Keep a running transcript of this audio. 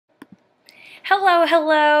Hello,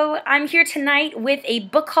 hello. I'm here tonight with a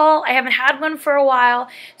book haul. I haven't had one for a while,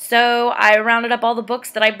 so I rounded up all the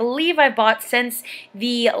books that I believe I bought since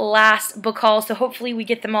the last book haul, so hopefully we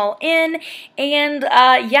get them all in. And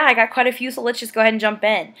yeah, I got quite a few, so let's just go ahead and jump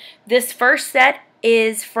in. This first set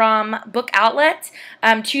is from Book Outlet,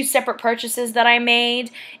 two separate purchases that I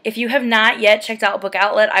made. If you have not yet checked out Book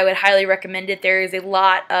Outlet, I would highly recommend it. There is a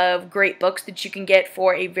lot of great books that you can get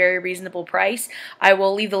for a very reasonable price. I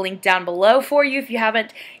will leave the link down below for you if you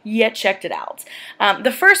haven't yet checked it out.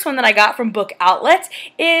 The first one that I got from Book Outlet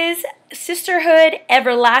is Sisterhood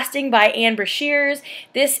Everlasting by Ann Brashears.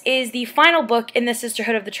 This is the final book in the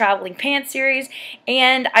Sisterhood of the Traveling Pants series,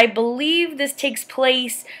 and I believe this takes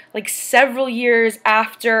place like several years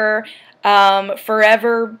after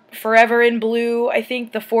Forever in Blue, I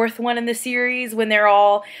think the fourth one in the series, when they're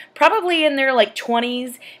all probably in their like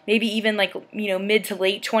 20s, maybe even like, you know, mid to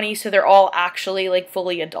late 20s, so they're all actually like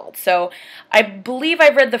fully adults. So I believe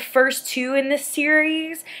I've read the first two in this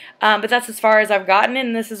series, but that's as far as I've gotten,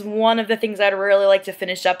 and this is one of the things I'd really like to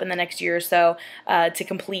finish up in the next year or so to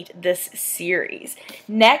complete this series.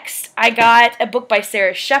 Next, I got a book by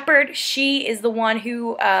Sara Shepard. She is the one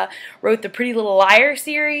who wrote the Pretty Little Liars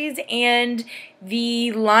series and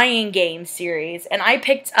the Lying Game series, and I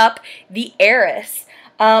picked up The Heiress.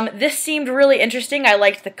 This seemed really interesting. I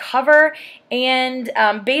liked the cover, and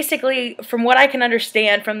basically, from what I can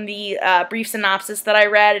understand from the brief synopsis that I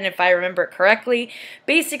read, and if I remember it correctly,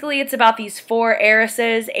 basically it's about these four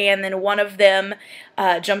heiresses, and then one of them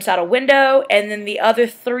jumps out a window, and then the other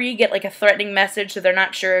three get like a threatening message, so they're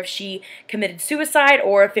not sure if she committed suicide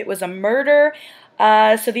or if it was a murder.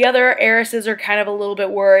 So the other heiresses are kind of a little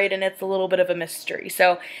bit worried, and it's a little bit of a mystery.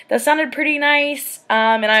 So that sounded pretty nice,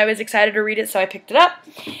 and I was excited to read it, so I picked it up.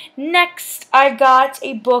 Next, I got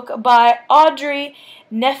a book by Audrey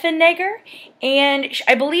Niffenegger, and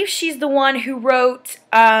I believe she's the one who wrote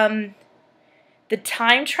The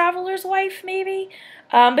Time Traveler's Wife, maybe?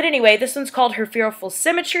 But anyway, this one's called Her Fearful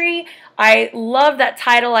Symmetry. I love that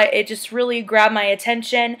title. It just really grabbed my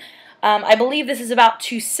attention. I believe this is about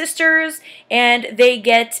two sisters, and they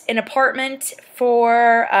get an apartment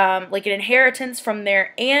for like an inheritance from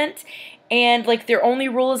their aunt, and like their only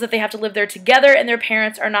rule is that they have to live there together, and their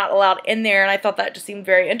parents are not allowed in there, and I thought that just seemed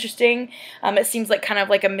very interesting. It seems like kind of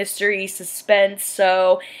like a mystery suspense,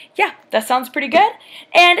 so yeah, that sounds pretty good.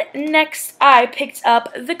 And next, I picked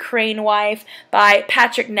up The Crane Wife by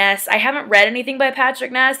Patrick Ness. I haven't read anything by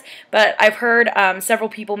Patrick Ness, but I've heard several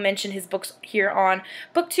people mention his books here on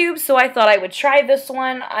BookTube, so I thought I would try this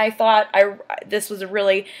one. I thought this was a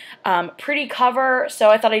really pretty cover, so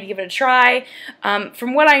I thought I'd give it a try.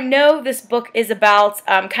 From what I know, this book is about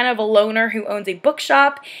kind of a loner who owns a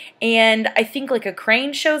bookshop, and I think like a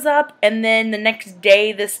crane shows up, and then the next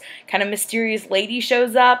day this kind of mysterious lady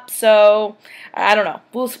shows up, so I don't know.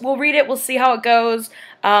 We'll read it, we'll see how it goes.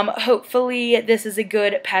 Hopefully this is a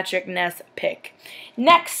good Patrick Ness pick.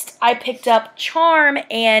 Next, I picked up Charm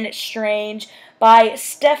and Strange by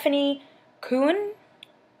Stephanie Kuhn.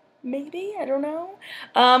 Maybe? I don't know.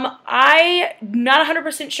 I'm not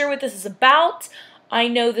 100% sure what this is about. I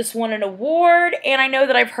know this won an award, and I know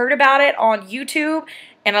that I've heard about it on YouTube,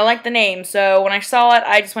 and I like the name, so when I saw it,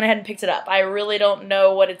 I just went ahead and picked it up. I really don't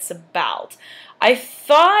know what it's about. I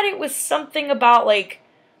thought it was something about, like,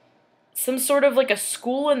 some sort of, like, a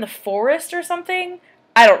school in the forest or something.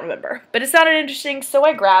 I don't remember, but it sounded interesting, so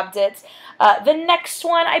I grabbed it. The next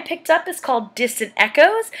one I picked up is called Distant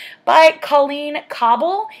Echoes by Colleen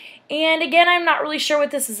Cobble, and again, I'm not really sure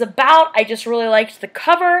what this is about. I just really liked the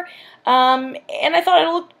cover, and I thought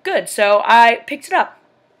it looked good, so I picked it up.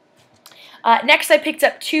 Next, I picked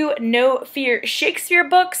up two No Fear Shakespeare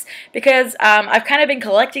books because I've kind of been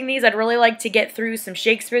collecting these. I'd really like to get through some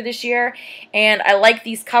Shakespeare this year, and I like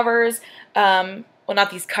these covers. Well,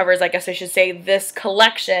 not these covers, I guess I should say, this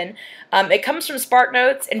collection. It comes from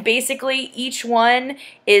SparkNotes, and basically each one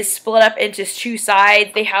is split up into two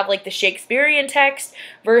sides. They have like the Shakespearean text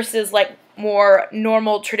versus like more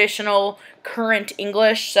normal, traditional, current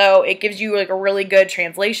English, so it gives you like a really good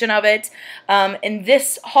translation of it. In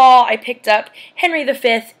this haul, I picked up Henry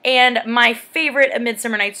V and my favorite, A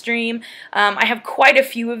Midsummer Night's Dream. I have quite a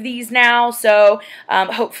few of these now, so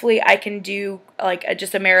hopefully I can do like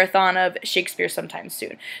just a marathon of Shakespeare sometime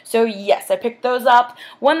soon. So yes, I picked those up.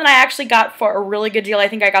 One that I actually got for a really good deal, I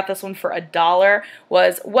think I got this one for $1,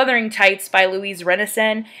 was Wuthering Tights by Louise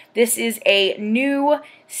Renison. This is a new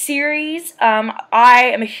series. I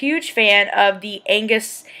am a huge fan of the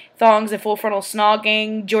Angus Thongs and Full Frontal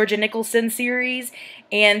Snogging Georgia Nicholson series,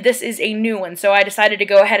 and this is a new one, so I decided to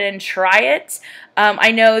go ahead and try it.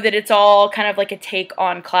 I know that it's all kind of like a take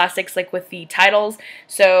on classics, like with the titles,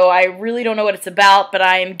 so I really don't know what it's about, but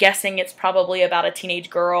I'm guessing it's probably about a teenage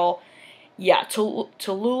girl. Yeah,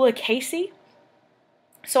 Tallulah Casey?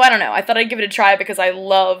 So I don't know. I thought I'd give it a try because I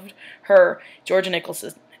loved her Georgia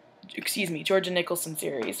Nicholson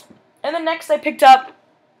series. And then next I picked up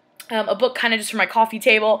a book kind of just for my coffee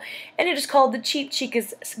table, and it is called The Cheap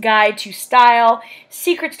Chica's Guide to Style,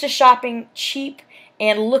 Secrets to Shopping Cheap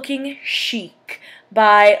and Looking Chic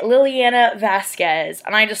by Liliana Vasquez.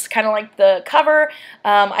 And I just kind of liked the cover.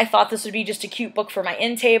 I thought this would be just a cute book for my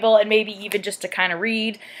end table and maybe even just to kind of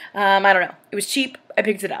read. I don't know. It was cheap. I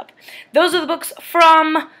picked it up. Those are the books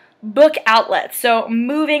from Book Outlet. So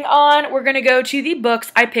moving on, we're going to go to the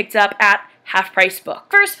books I picked up at Half Price Book.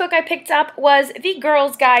 First book I picked up was The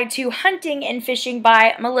Girl's Guide to Hunting and Fishing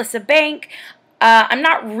by Melissa Bank. I'm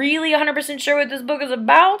not really 100% sure what this book is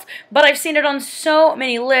about, but I've seen it on so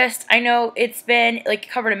many lists. I know it's been like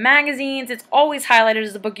covered in magazines. It's always highlighted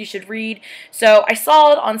as a book you should read. So I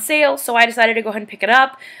saw it on sale, so I decided to go ahead and pick it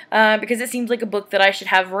up because it seems like a book that I should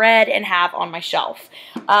have read and have on my shelf.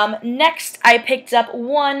 Next, I picked up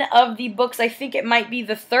one of the books. I think it might be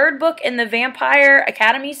the third book in the Vampire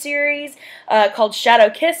Academy series called Shadow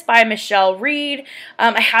Kiss by Michelle Reed.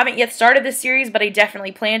 I haven't yet started this series, but I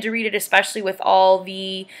definitely plan to read it, especially with all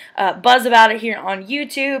the buzz about it here on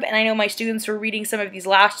YouTube, and I know my students were reading some of these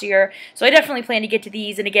last year, so I definitely plan to get to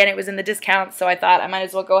these, and again, it was in the discount, so I thought I might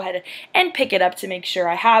as well go ahead and pick it up to make sure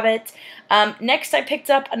I have it. Next, I picked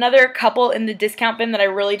up another couple in the discount bin that I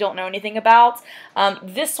really don't know anything about.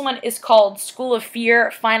 This one is called School of Fear,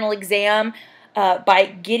 Final Exam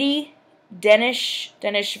by Giddy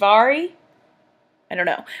Daneshvari. I don't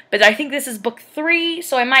know, but I think this is book 3,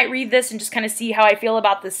 so I might read this and just kind of see how I feel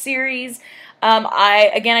about this series.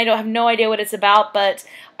 I don't have no idea what it's about, but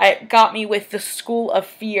it got me with the School of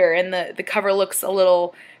Fear, and the cover looks a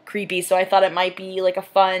little creepy, so I thought it might be like a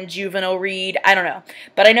fun juvenile read. I don't know,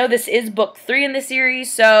 but I know this is book 3 in the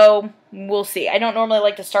series, so we'll see. I don't normally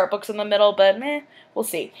like to start books in the middle, but we'll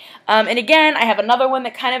see. And again, I have another one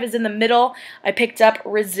that kind of is in the middle. I picked up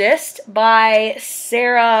Resist by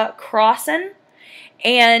Sarah Crossan.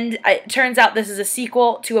 And it turns out this is a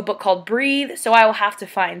sequel to a book called Breathe, so I will have to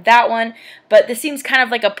find that one. But this seems kind of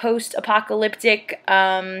like a post-apocalyptic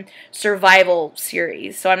survival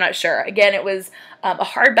series, so I'm not sure. Again, it was a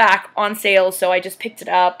hardback on sale, so I just picked it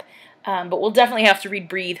up. But we'll definitely have to read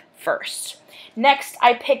Breathe first. Next,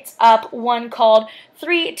 I picked up one called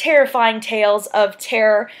 3 Terrifying Tales of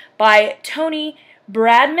Terror by Tony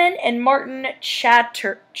Bradman and Martin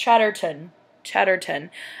Chatterton.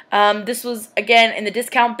 This was, again, in the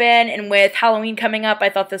discount bin, and with Halloween coming up, I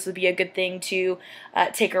thought this would be a good thing to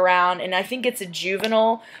take around, and I think it's a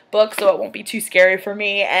juvenile book, so it won't be too scary for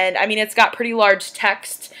me, and, I mean, it's got pretty large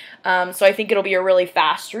text, so I think it'll be a really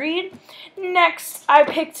fast read. Next, I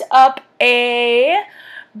picked up a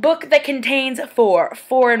book that contains 4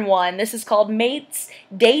 in 1. This is called Mates,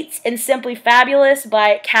 Dates, and Simply Fabulous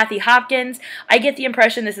by Kathy Hopkins. I get the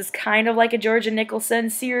impression this is kind of like a Georgia Nicholson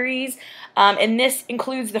series, and this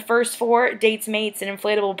includes the first 4, Dates, Mates, and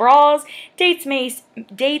Inflatable Bras, Dates, Mates,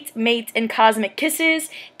 and Cosmic Kisses,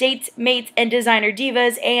 Dates, Mates, and Designer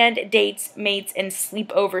Divas, and Dates, Mates, and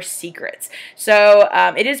Sleepover Secrets. So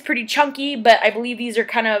it is pretty chunky, but I believe these are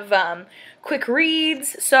kind of quick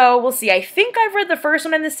reads, so we'll see. I think I've read the first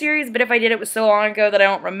one in the series, but if I did, it was so long ago that I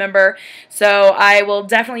don't remember. So I will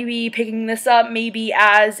definitely be picking this up maybe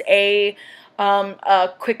as a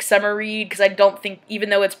quick summer read, because I don't think, even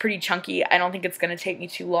though it's pretty chunky, I don't think it's going to take me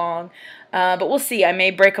too long. But we'll see. I may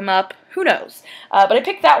break them up. Who knows? But I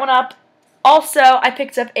picked that one up. Also, I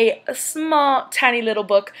picked up a small, tiny little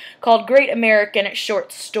book called Great American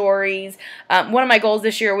Short Stories. One of my goals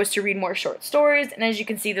this year was to read more short stories, and as you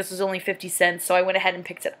can see, this was only 50 cents, so I went ahead and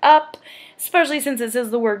picked it up, especially since it says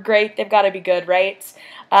the word great. They've got to be good, right?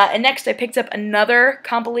 And next, I picked up another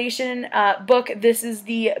compilation book. This is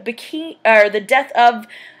The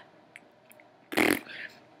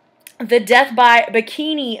Death by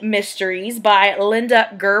Bikini Mysteries by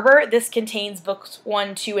Linda Gerber. This contains books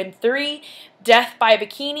 1, 2, and 3. Death by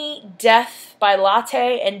Bikini, Death by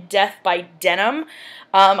Latte, and Death by Denim.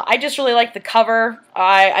 I just really like the cover.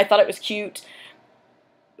 I thought it was cute.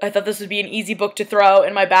 I thought this would be an easy book to throw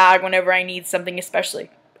in my bag whenever I need something, especially,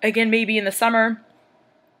 again, maybe in the summer.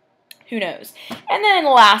 Who knows? And then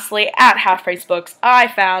lastly, at Half Price Books, I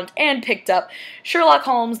found and picked up Sherlock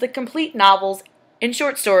Holmes, The Complete Novels in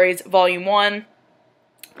Short Stories, Volume 1.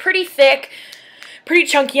 Pretty thick pretty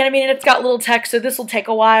chunky, and I mean, it's got little text, so this will take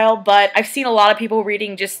a while, but I've seen a lot of people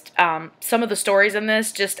reading just some of the stories in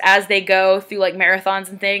this just as they go through like marathons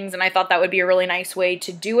and things, and I thought that would be a really nice way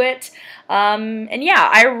to do it. And yeah,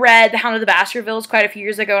 I read The Hound of the Baskervilles quite a few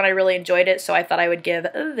years ago, and I really enjoyed it, so I thought I would give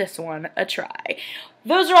this one a try.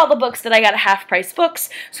 Those are all the books that I got at Half Price Books.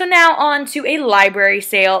 So now on to a library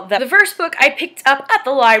sale. The first book I picked up at the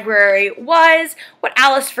library was What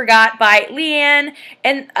Alice Forgot by Leanne.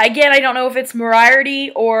 And again, I don't know if it's Moriarty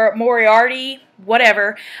or Moriarty,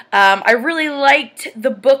 whatever. I really liked the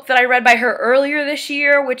book that I read by her earlier this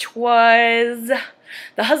year, which was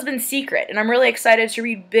The Husband's Secret, and I'm really excited to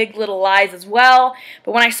read Big Little Lies as well.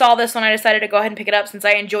 But when I saw this one, I decided to go ahead and pick it up since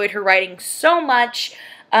I enjoyed her writing so much.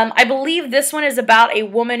 I believe this one is about a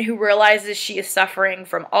woman who realizes she is suffering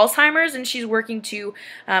from Alzheimer's, and she's working to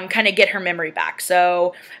kind of get her memory back.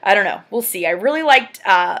 So, I don't know. We'll see. I really liked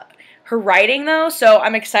her writing, though, so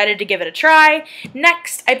I'm excited to give it a try.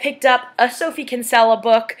 Next, I picked up a Sophie Kinsella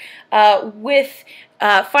book with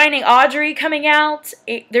Finding Audrey coming out.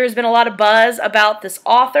 There's been a lot of buzz about this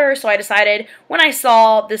author, so I decided when I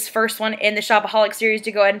saw this first one in the Shopaholic series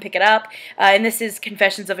to go ahead and pick it up. And this is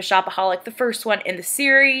Confessions of a Shopaholic, the first one in the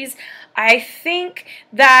series. I think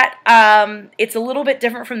that it's a little bit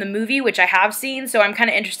different from the movie, which I have seen, so I'm kind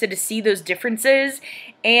of interested to see those differences.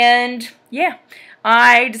 And yeah,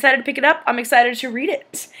 I decided to pick it up. I'm excited to read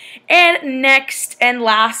it. And next and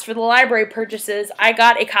last for the library purchases, I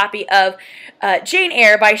got a copy of Jane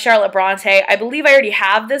Eyre by Charlotte Bronte. I believe I already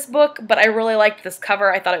have this book, but I really liked this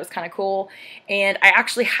cover. I thought it was kind of cool. And I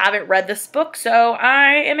actually haven't read this book, so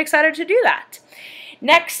I am excited to do that.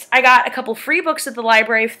 Next, I got a couple free books at the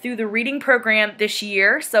library through the reading program this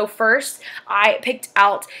year. So first, I picked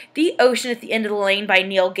out The Ocean at the End of the Lane by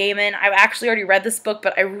Neil Gaiman. I've actually already read this book,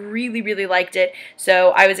 but I really, really liked it.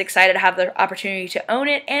 So I was excited to have the opportunity to own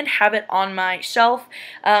it and have it on my shelf.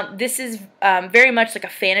 This is very much like a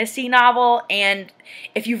fantasy novel, and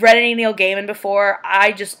if you've read any Neil Gaiman before,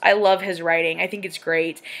 I love his writing. I think it's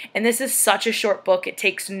great. And this is such a short book. It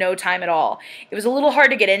takes no time at all. It was a little hard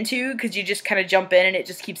to get into because you just kind of jump in and it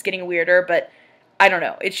just keeps getting weirder, but I don't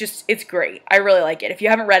know. It's great. I really like it. If you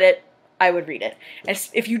haven't read it, I would read it. And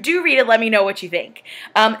if you do read it, let me know what you think.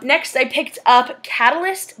 Next, I picked up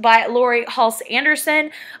Catalyst by Laurie Halse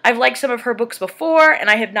Anderson. I've liked some of her books before, and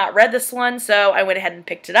I have not read this one, so I went ahead and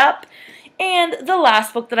picked it up. And the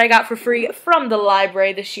last book that I got for free from the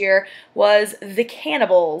library this year was The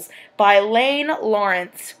Cannibals by Lane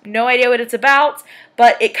Lawrence. No idea what it's about,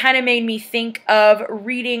 but it kind of made me think of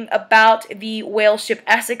reading about the whale ship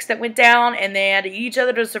Essex that went down, and they had to eat each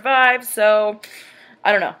other to survive, so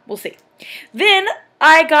I don't know. We'll see. Then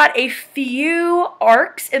I got a few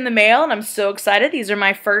ARCs in the mail, and I'm so excited. These are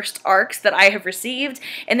my first ARCs that I have received,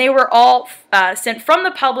 and they were all sent from the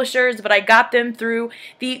publishers, but I got them through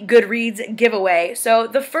the Goodreads giveaway. So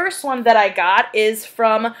the first one that I got is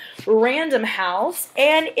from Random House,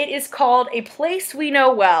 and it is called A Place We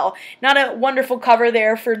Know Well. Not a wonderful cover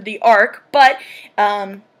there for the ARC, but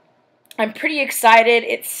I'm pretty excited.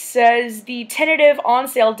 It says the tentative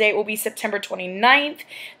on-sale date will be September 29th.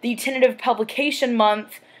 The tentative publication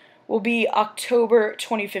month will be October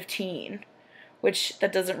 2015, which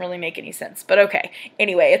that doesn't really make any sense, but okay.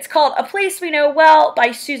 Anyway, it's called A Place We Know Well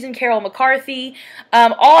by Susan Carol McCarthy.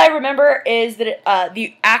 All I remember is that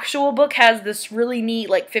the actual book has this really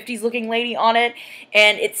neat, like, 50s-looking lady on it,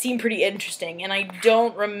 and it seemed pretty interesting, and I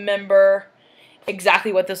don't remember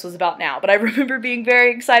exactly what this was about now, but I remember being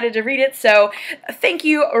very excited to read it, so thank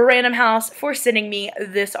you, Random House, for sending me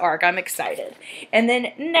this ARC. I'm excited. And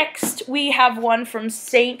then next, we have one from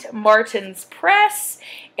St. Martin's Press,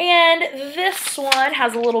 and this one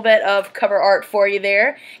has a little bit of cover art for you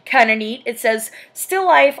there. Kind of neat. It says, Still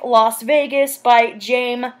Life, Las Vegas by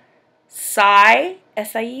James Sy.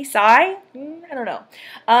 S-I-E? Sy? I don't know.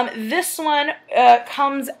 This one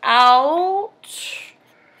comes out,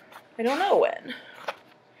 I don't know when.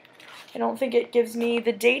 I don't think it gives me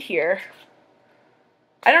the date here.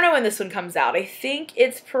 I don't know when this one comes out. I think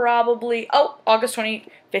it's probably, August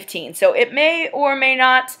 2015. So it may or may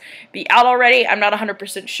not be out already. I'm not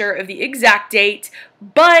 100% sure of the exact date.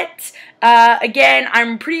 But, again,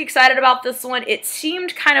 I'm pretty excited about this one. It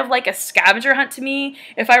seemed kind of like a scavenger hunt to me,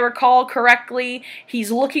 if I recall correctly. He's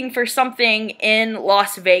looking for something in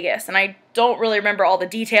Las Vegas, and I don't really remember all the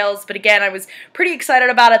details. But, again, I was pretty excited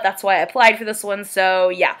about it. That's why I applied for this one. So,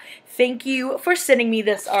 yeah. Thank you for sending me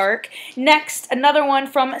this ARC. Next, another one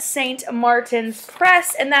from St. Martin's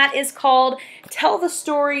Press, and that is called Tell the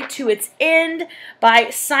Story to Its End by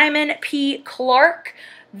Simon P. Clark.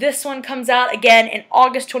 This one comes out again in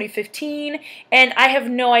August 2015, and I have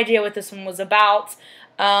no idea what this one was about.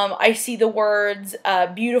 I see the words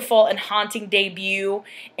beautiful and haunting debut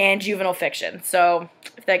and juvenile fiction. So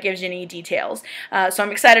if that gives you any details. So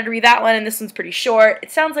I'm excited to read that one, and this one's pretty short.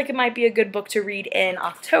 It sounds like it might be a good book to read in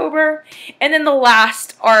October. And then the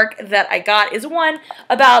last arc that I got is one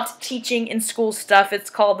about teaching and school stuff. It's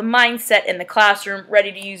called The Mindset in the Classroom,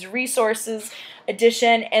 Ready to Use Resources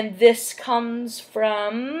edition, and this comes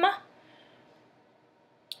from,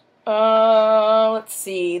 let's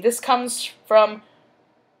see, this comes from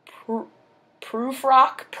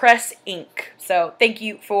Prufrock Press Inc. So thank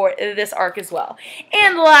you for this arc as well.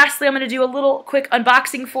 And lastly, I'm going to do a little quick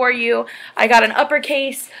unboxing for you. I got an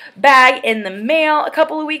Uppercase bag in the mail a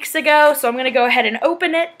couple of weeks ago, so I'm going to go ahead and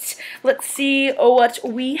open it. Let's see what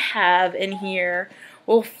we have in here.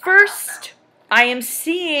 Well, first I'm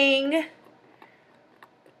seeing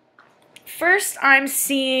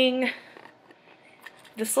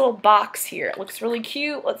this little box here. It looks really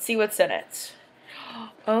cute. Let's see what's in it.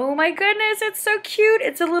 Oh my goodness, it's so cute.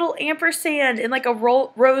 It's a little ampersand in like a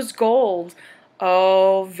rose gold.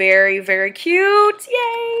 Oh, very, very cute.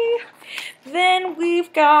 Yay! Then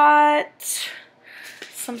we've got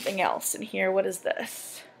something else in here. What is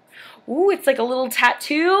this? Ooh, it's like a little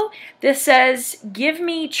tattoo. This says, "Give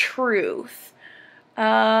me truth."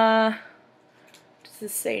 Does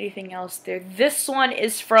this say anything else there? This one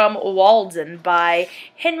is from Walden by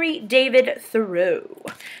Henry David Thoreau.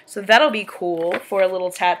 So that'll be cool for a little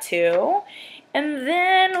tattoo. And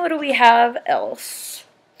then what do we have else?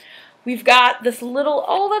 We've got this little,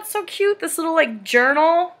 oh, that's so cute, this little like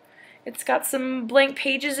journal. It's got some blank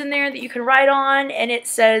pages in there that you can write on, and it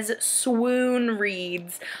says Swoon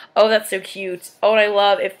Reads. Oh, that's so cute. Oh, and I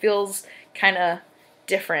love, it feels kind of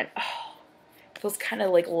different. Oh. Feels kind of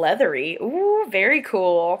like leathery. Ooh, very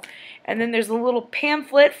cool. And then there's a little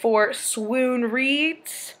pamphlet for Swoon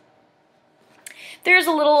Reads. There's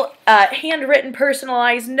a little handwritten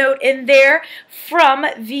personalized note in there from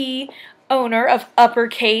the owner of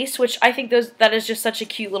Uppercase, which I think that is just such a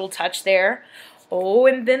cute little touch there. Oh,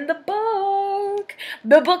 and then the book.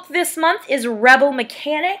 The book this month is Rebel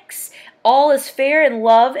Mechanics, All is Fair in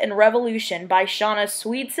Love and Revolution by Shauna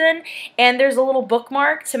Sweetson, and there's a little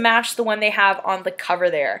bookmark to match the one they have on the cover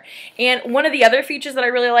there. And one of the other features that I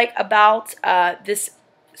really like about this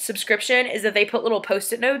subscription is that they put little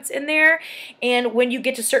post-it notes in there, and when you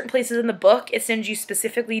get to certain places in the book, it sends you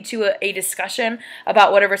specifically to a discussion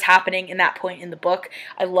about whatever's happening in that point in the book.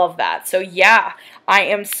 I love that. So yeah, I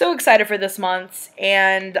am so excited for this month,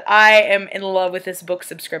 and I am in love with this book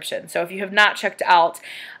subscription. So if you have not checked out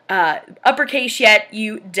Uppercase yet,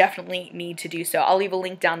 you definitely need to do so. I'll leave a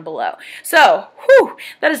link down below. So, whew,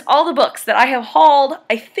 that is all the books that I have hauled,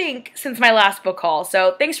 I think, since my last book haul.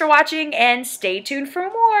 So, thanks for watching, and stay tuned for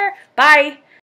more. Bye!